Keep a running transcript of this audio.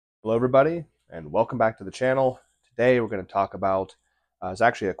Hello everybody and welcome back to the channel. Today we're going to talk about, it's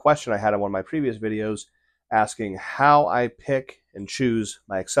actually a question I had in one of my previous videos asking how I pick and choose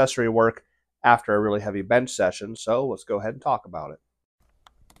my accessory work after a really heavy bench session. So let's go ahead and talk about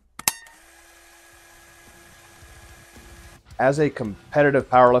it. As a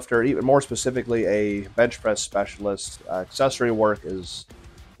competitive powerlifter, even more specifically a bench press specialist, accessory work is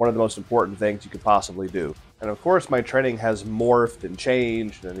one of the most important things you could possibly do. And of course, my training has morphed and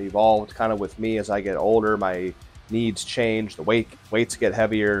changed and evolved kind of with me as I get older. My needs change, the weights get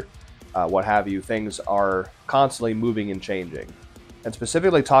heavier, what have you. Things are constantly moving and changing. And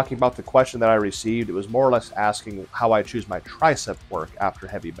specifically talking about the question that I received, it was more or less asking how I choose my tricep work after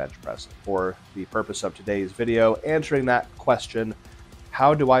heavy bench pressing. For the purpose of today's video, answering that question,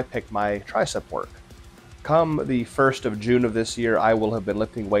 how do I pick my tricep work? Come the 1st of June of this year, I will have been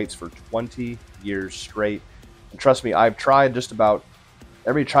lifting weights for 20 years straight. And trust me, I've tried just about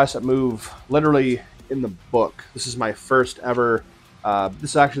every tricep move literally in the book. This is my first ever,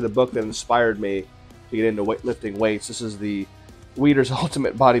 this is actually the book that inspired me to get into lifting weights. This is the Weider's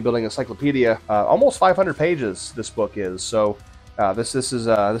Ultimate Bodybuilding Encyclopedia. Almost 500 pages this book is, so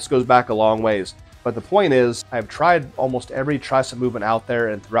this goes back a long ways. But the point is, I've tried almost every tricep movement out there,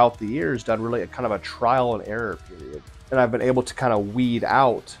 and throughout the years done really a kind of a trial and error period. And I've been able to kind of weed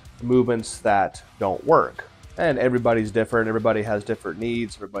out movements that don't work. And everybody's different, everybody has different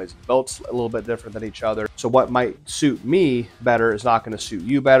needs, everybody's built a little bit different than each other. So what might suit me better is not going to suit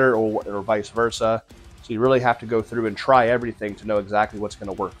you better, or vice versa. So you really have to go through and try everything to know exactly what's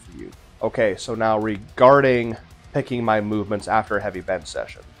going to work for you. Okay, so now regarding picking my movements after a heavy bench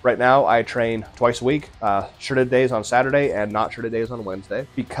session. Right now, I train twice a week, shirted days on Saturday and not shirted days on Wednesday.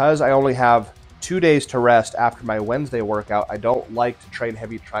 Because I only have 2 days to rest after my Wednesday workout, I don't like to train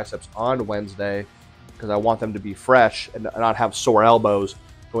heavy triceps on Wednesday because I want them to be fresh and not have sore elbows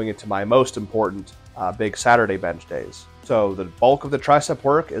going into my most important big Saturday bench days. So the bulk of the tricep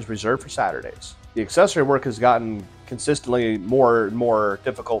work is reserved for Saturdays. The accessory work has gotten consistently more and more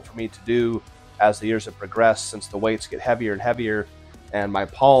difficult for me to do as the years have progressed, since the weights get heavier and heavier and my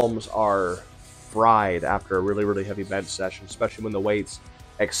palms are fried after a really heavy bench session, especially when the weights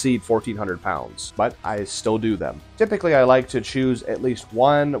exceed 1,400 pounds, but I still do them. Typically, I like to choose at least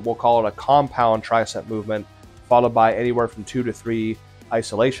one, we'll call it a compound tricep movement, followed by anywhere from 2 to 3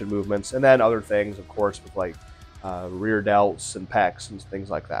 isolation movements, and then other things, of course, with like rear delts and pecs and things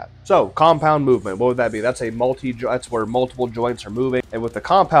like that. So compound movement, what would that be? That's that's where multiple joints are moving. And with the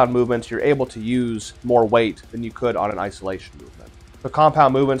compound movements, you're able to use more weight than you could on an isolation movement. So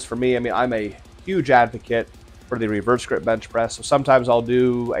compound movements for me, I mean, I'm a huge advocate for the reverse grip bench press. So sometimes I'll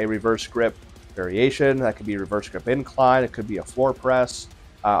do a reverse grip variation. That could be reverse grip incline. It could be a floor press.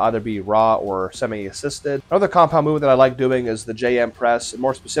 Either be raw or semi-assisted. Another compound movement that I like doing is the JM press, and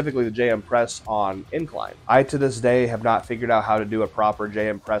more specifically the JM press on incline. I, to this day, have not figured out how to do a proper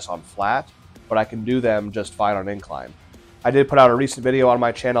JM press on flat, but I can do them just fine on incline. I did put out a recent video on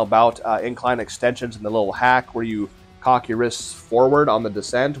my channel about incline extensions and the little hack where you cock your wrists forward on the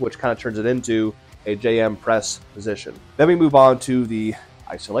descent, which kind of turns it into a JM press position. Then we move on to the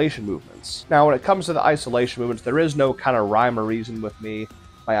isolation movements. Now, when it comes to the isolation movements, there is no kind of rhyme or reason with me.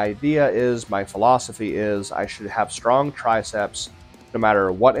 My idea is, my philosophy is, I should have strong triceps no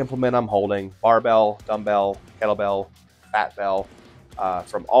matter what implement I'm holding, barbell, dumbbell, kettlebell, fat bell,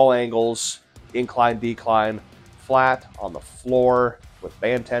 from all angles, incline, decline, flat, on the floor, with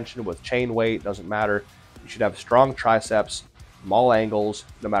band tension, with chain weight, doesn't matter. You should have strong triceps from all angles,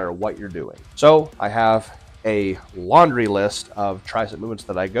 no matter what you're doing. So I have a laundry list of tricep movements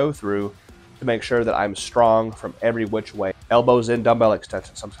that I go through to make sure that I'm strong from every which way. Elbows in dumbbell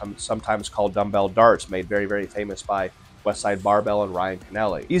extensions, sometimes called dumbbell darts, made very famous by Westside Barbell and Ryan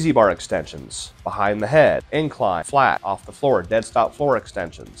Kennelly. Easy bar extensions, behind the head, incline, flat, off the floor, dead stop floor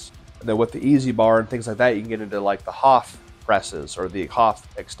extensions. And then with the easy bar and things like that, you can get into like the Hoff presses or the Hoff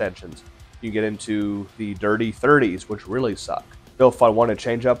extensions. You get into the dirty 30s, which really suck. Still fun one to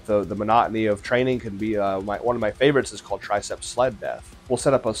change up the monotony of training can be, one of my favorites is called tricep sled death. We'll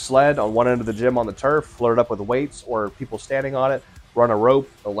set up a sled on one end of the gym on the turf, load it up with weights or people standing on it, run a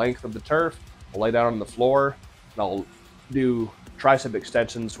rope the length of the turf, I'll lay down on the floor, and I'll do tricep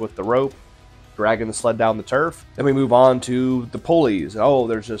extensions with the rope, dragging the sled down the turf. Then we move on to the pulleys. Oh,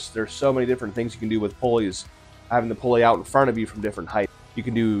 there's so many different things you can do with pulleys. Having the pulley out in front of you from different heights. You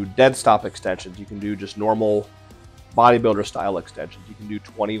can do dead stop extensions. You can do just normal bodybuilder style extensions. You can do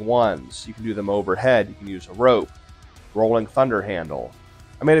 21s. You can do them overhead. You can use a rope, rolling thunder handle.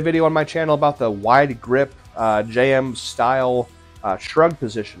 I made a video on my channel about the wide grip JM style shrug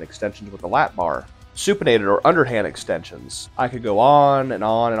position extensions with the lat bar. supinated or underhand extensions. I could go on and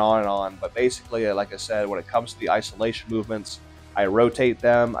on and on and on, but basically, like I said, when it comes to the isolation movements, I rotate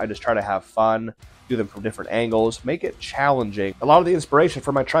them. I just try to have fun, do them from different angles, make it challenging. A lot of the inspiration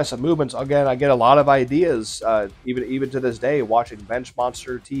for my tricep movements, again, I get a lot of ideas, even to this day, watching Bench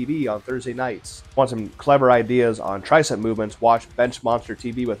Monster TV on Thursday nights. Want some clever ideas on tricep movements, watch Bench Monster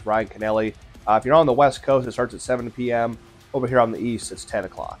TV with Ryan Kennelly. If you're on the West Coast, it starts at 7 p.m. Over here on the East, it's 10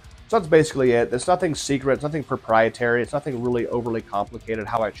 o'clock. So that's basically it. There's nothing secret, it's nothing proprietary, it's nothing really overly complicated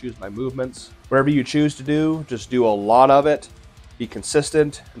how I choose my movements. Whatever you choose to do, just do a lot of it. Be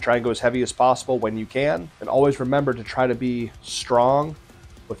consistent and try and go as heavy as possible when you can. And always remember to try to be strong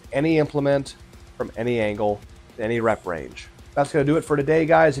with any implement from any angle, any rep range. That's going to do it for today,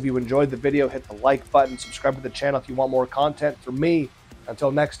 guys. If you enjoyed the video, hit the like button, subscribe to the channel if you want more content from me.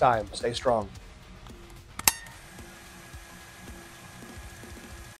 Until next time, stay strong.